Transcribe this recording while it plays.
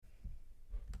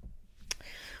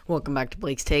Welcome back to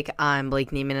Blake's Take. I'm Blake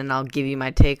Neiman, and I'll give you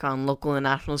my take on local and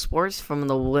national sports from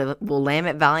the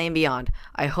Willamette Valley and beyond.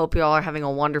 I hope you all are having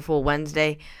a wonderful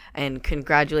Wednesday, and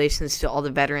congratulations to all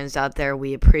the veterans out there.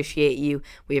 We appreciate you.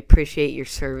 We appreciate your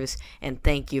service, and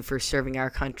thank you for serving our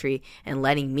country and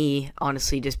letting me,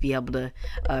 honestly, just be able to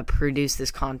produce this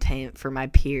content for my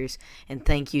peers. And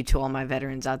thank you to all my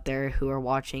veterans out there who are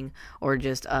watching, or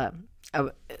just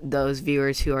those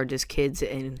viewers who are just kids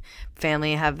and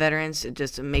family have veterans.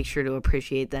 Just make sure to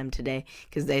appreciate them today,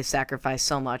 because they sacrifice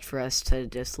so much for us to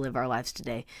just live our lives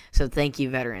today. So thank you,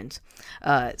 veterans.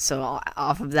 So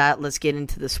off of that, let's get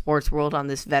into the sports world on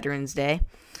this Veterans Day.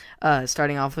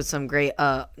 Starting off with some great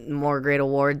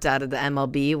awards out of the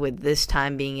MLB, with this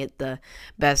time being it the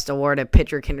best award a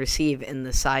pitcher can receive in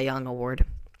the Cy Young Award.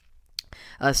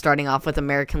 Starting off with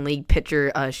American League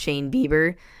pitcher Shane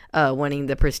Bieber winning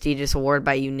the prestigious award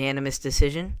by unanimous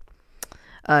decision.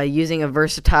 Using a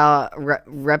versatile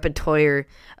repertoire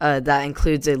that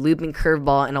includes a looping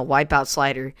curveball and a wipeout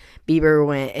slider, Bieber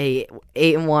went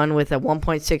 8-1 with a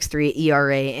 1.63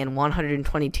 ERA and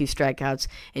 122 strikeouts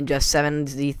in just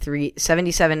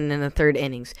 77 and a third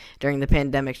innings during the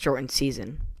pandemic-shortened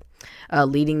season,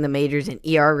 leading the majors in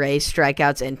ERA,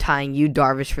 strikeouts, and tying Yu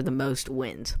Darvish for the most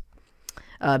wins.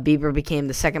 Bieber became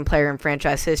the second player in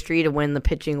franchise history to win the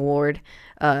pitching award,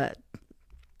 and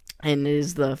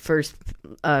is the first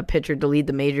pitcher to lead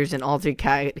the majors in all three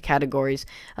categories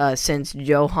since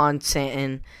Johan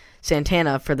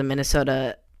Santana for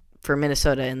Minnesota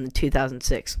in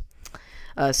 2006.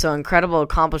 So incredible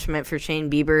accomplishment for Shane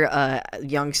Bieber, a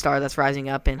young star that's rising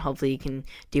up, and hopefully he can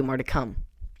do more to come.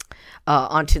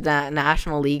 Onto the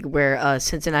National League, where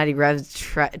Cincinnati Reds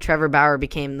Trevor Bauer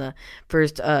became the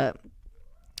first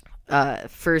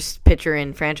pitcher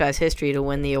in franchise history to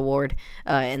win the award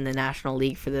in the National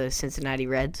League for the Cincinnati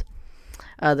Reds.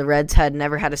 The Reds had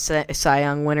never had a Cy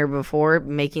Young winner before,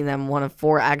 making them one of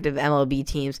 4 active MLB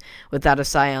teams without a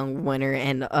Cy Young winner,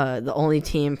 and the only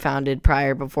team founded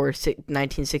before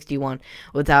 1961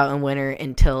 without a winner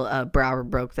until Bauer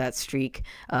broke that streak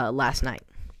last night.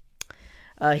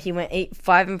 He went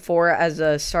 5-4 as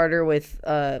a starter with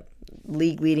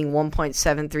league-leading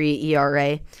 1.73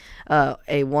 ERA,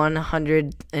 a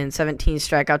 117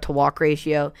 strikeout to walk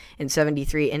ratio in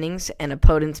 73 innings, and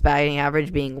opponent's batting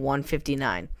average being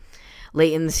 159.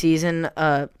 Late in the season,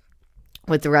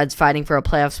 with the Reds fighting for a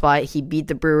playoff spot, he beat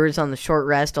the Brewers on the short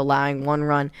rest, allowing 1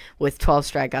 run with 12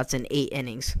 strikeouts in 8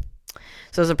 innings.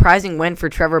 So a surprising win for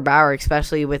Trevor Bauer,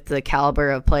 especially with the caliber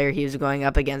of player he was going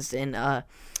up against in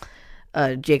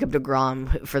Jacob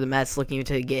deGrom for the Mets, looking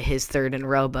to get his third in a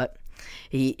row, but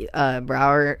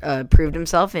Bauer proved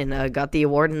himself and got the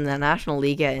award in the National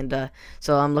League, and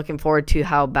so I'm looking forward to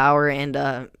how Bauer and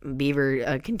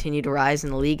Bieber continue to rise in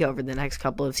the league over the next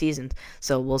couple of seasons.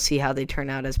 So we'll see how they turn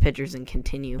out as pitchers and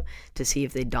continue to see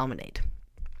if they dominate.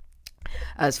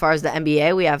 As far as the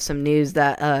NBA, we have some news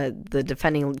that the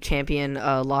defending champion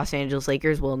Los Angeles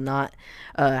Lakers will not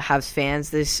have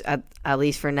fans at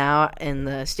least for now in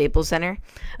the Staples Center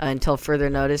until further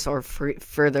notice or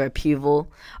further approval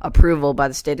by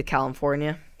the state of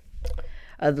California.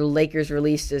 The Lakers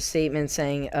released a statement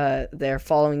saying they're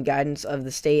following guidance of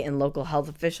the state and local health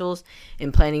officials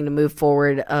in planning to move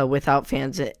forward without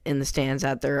fans in the stands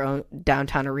at their own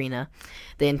downtown arena.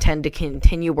 They intend to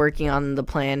continue working on the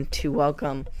plan to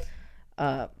welcome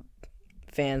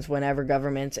fans whenever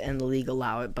governments and the league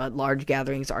allow it, but large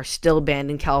gatherings are still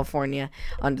banned in California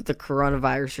under the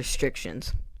coronavirus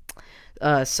restrictions.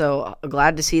 So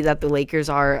glad to see that the Lakers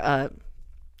are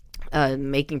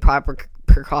making proper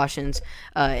precautions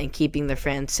and keeping their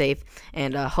fans safe,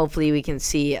 and hopefully we can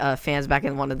see fans back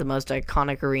in one of the most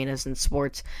iconic arenas in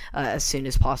sports as soon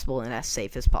as possible and as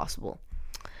safe as possible.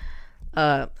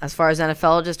 As far as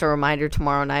NFL, just a reminder,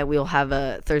 tomorrow night we'll have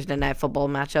a Thursday night football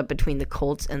matchup between the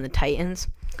Colts and the Titans.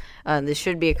 This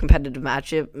should be a competitive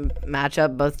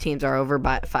matchup. Both teams are over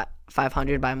by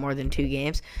 500 by more than 2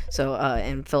 games. So,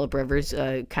 and Phillip Rivers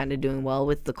kind of doing well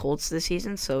with the Colts this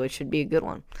season, so it should be a good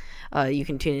one. You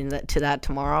can tune in to that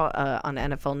tomorrow on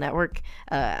NFL Network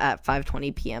at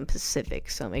 5:20 p.m. Pacific,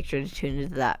 so make sure to tune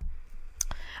into that.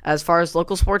 As far as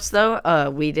local sports, though,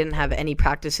 we didn't have any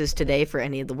practices today for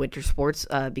any of the winter sports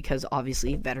because,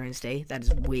 obviously, Veterans Day, that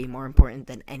is way more important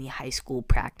than any high school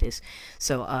practice.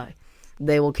 So,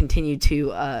 they will continue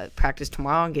to practice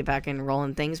tomorrow and get back and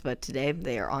rolling things, but today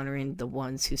they are honoring the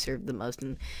ones who served the most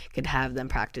and could have them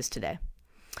practice today.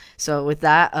 So with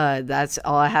that, that's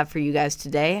all I have for you guys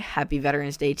today. Happy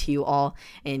Veterans Day to you all,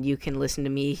 and you can listen to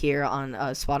me here on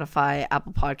Spotify,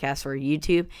 Apple Podcasts, or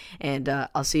YouTube, and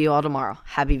I'll see you all tomorrow.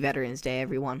 Happy Veterans Day,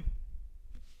 everyone.